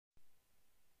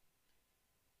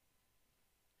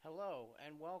Hello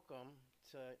and welcome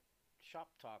to Shop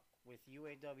Talk with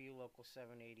UAW Local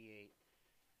 788.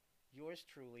 Yours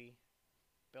truly,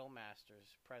 Bill Masters,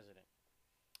 President.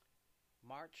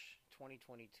 March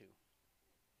 2022.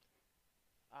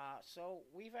 So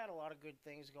we've had a lot of good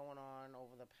things going on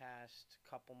over the past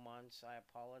couple months. I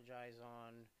apologize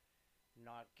on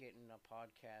not getting a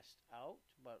podcast out,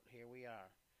 but here we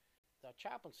are. The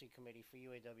Chaplaincy Committee for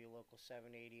UAW Local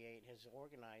 788 has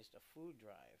organized a food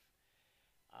drive.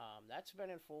 That's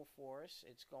been in full force.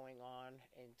 It's going on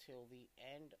until the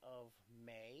end of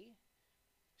May.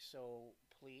 So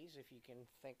please, if you can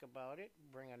think about it,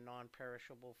 bring a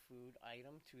non-perishable food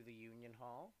item to the Union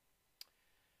Hall,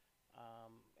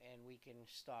 and we can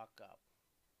stock up.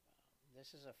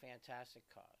 This is a fantastic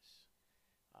cause.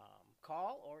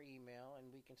 Call or email,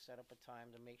 and we can set up a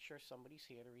time to make sure somebody's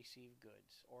here to receive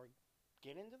goods, or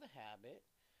get into the habit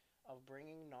of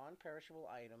bringing non-perishable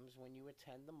items when you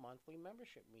attend the monthly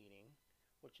membership meeting,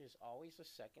 which is always the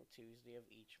second Tuesday of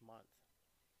each month.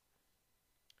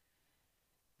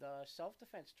 The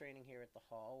self-defense training here at the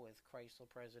Hall with Chrysler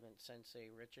President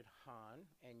Sensei Richard Hahn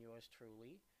and yours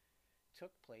truly took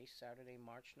place Saturday,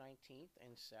 March 19th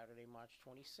and Saturday, March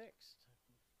 26th.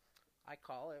 I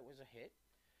call it was a hit.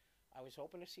 I was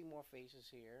hoping to see more faces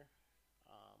here,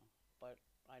 but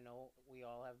I know we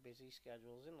all have busy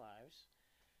schedules and lives.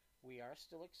 We are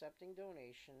still accepting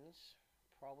donations,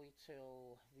 probably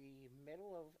till the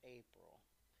middle of April.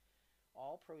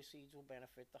 All proceeds will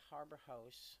benefit the Harbor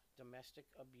House Domestic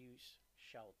Abuse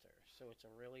Shelter, so it's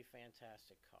a really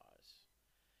fantastic cause.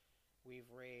 We've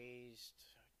raised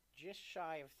just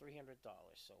shy of $300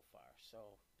 so far,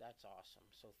 so that's awesome.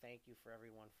 So thank you for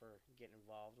everyone for getting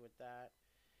involved with that,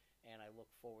 and I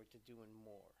look forward to doing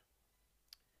more.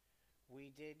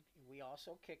 We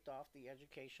also kicked off the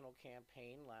educational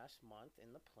campaign last month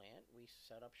in the plant. We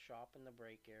set up shop in the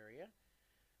break area,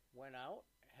 went out,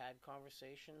 had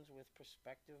conversations with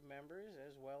prospective members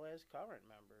as well as current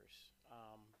members.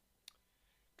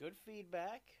 Good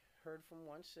feedback. Heard from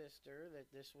one sister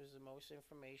that this was the most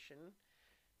information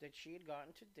that she had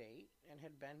gotten to date and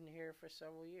had been here for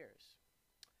several years.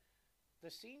 The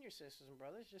senior sisters and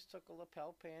brothers just took a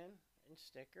lapel pin and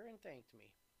sticker and thanked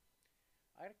me.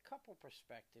 I had a couple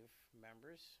prospective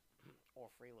members, or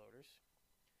freeloaders,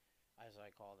 as I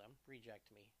call them,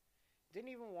 reject me. Didn't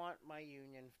even want my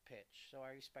union pitch, so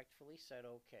I respectfully said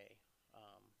okay.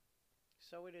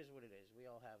 So it is what it is. We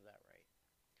all have that right.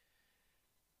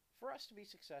 For us to be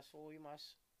successful, we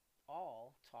must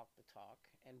all talk the talk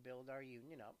and build our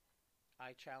union up.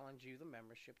 I challenge you, the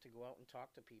membership, to go out and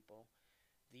talk to people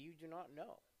that you do not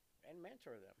know and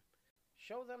mentor them.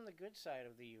 Show them the good side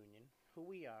of the union, who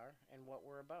we are, and what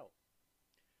we're about.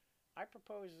 I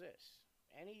propose this.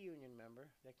 Any union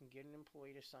member that can get an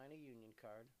employee to sign a union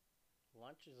card,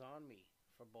 lunch is on me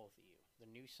for both of you, the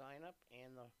new sign-up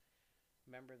and the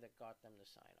member that got them to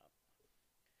sign up.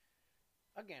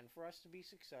 Again, for us to be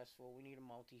successful, we need a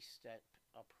multi-step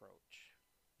approach.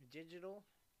 Digital,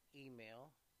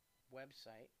 email,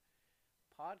 website,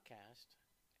 podcast,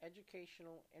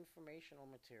 educational, informational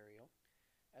material,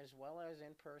 as well as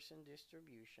in-person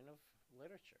distribution of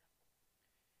literature,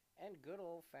 and good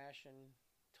old-fashioned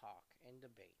talk and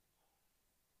debate.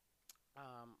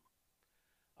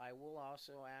 I will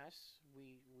also ask,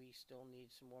 we still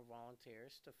need some more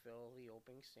volunteers to fill the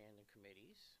open standing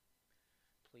committees.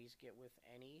 Please get with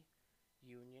any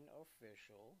union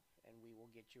official, and we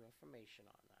will get you information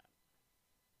on that.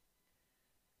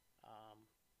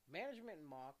 Management in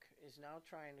Mock is now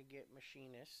trying to get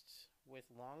machinists with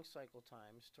long cycle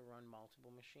times to run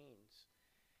multiple machines.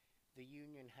 The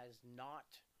union has not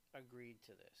agreed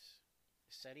to this.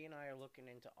 SETI and I are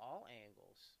looking into all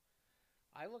angles.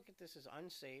 I look at this as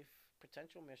unsafe,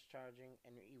 potential mischarging,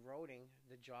 and eroding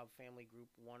the Job Family Group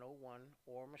 101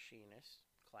 or machinist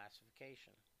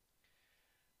classification.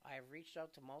 I have reached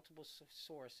out to multiple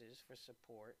sources for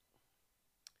support.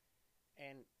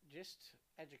 And just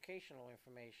educational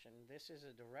information, this is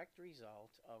a direct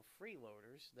result of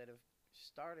freeloaders that have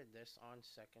started this on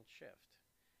second shift.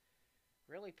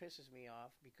 Really pisses me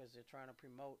off because they're trying to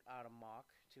promote out of Mock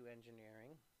to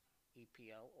engineering,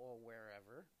 EPL, or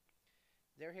wherever.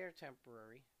 They're here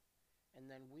temporary, and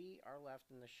then we are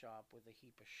left in the shop with a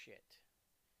heap of shit.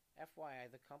 FYI,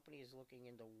 the company is looking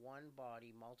into one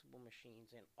body, multiple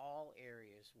machines in all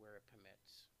areas where it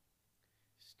permits.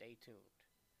 Stay tuned.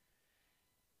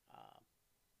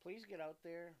 Please get out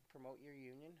there, promote your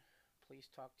union. Please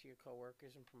talk to your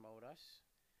coworkers and promote us.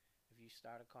 If you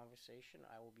start a conversation,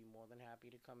 I will be more than happy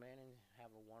to come in and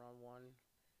have a one-on-one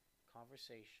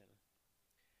conversation.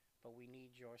 But we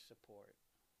need your support.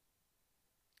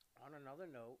 On another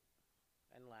note,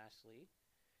 and lastly,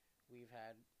 we've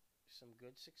had some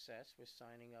good success with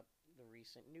signing up the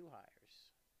recent new hires.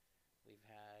 We've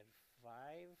had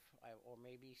five, or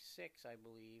maybe six, I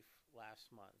believe, last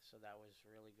month. So that was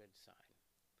a really good sign.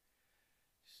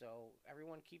 So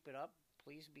everyone keep it up.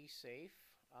 Please be safe.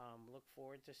 Look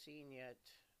forward to seeing you at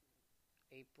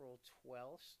April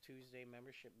 12th, Tuesday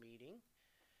membership meeting.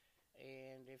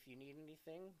 And if you need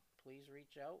anything, please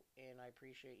reach out. And I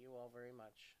appreciate you all very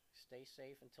much. Stay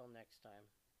safe until next time.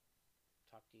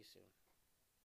 Talk to you soon.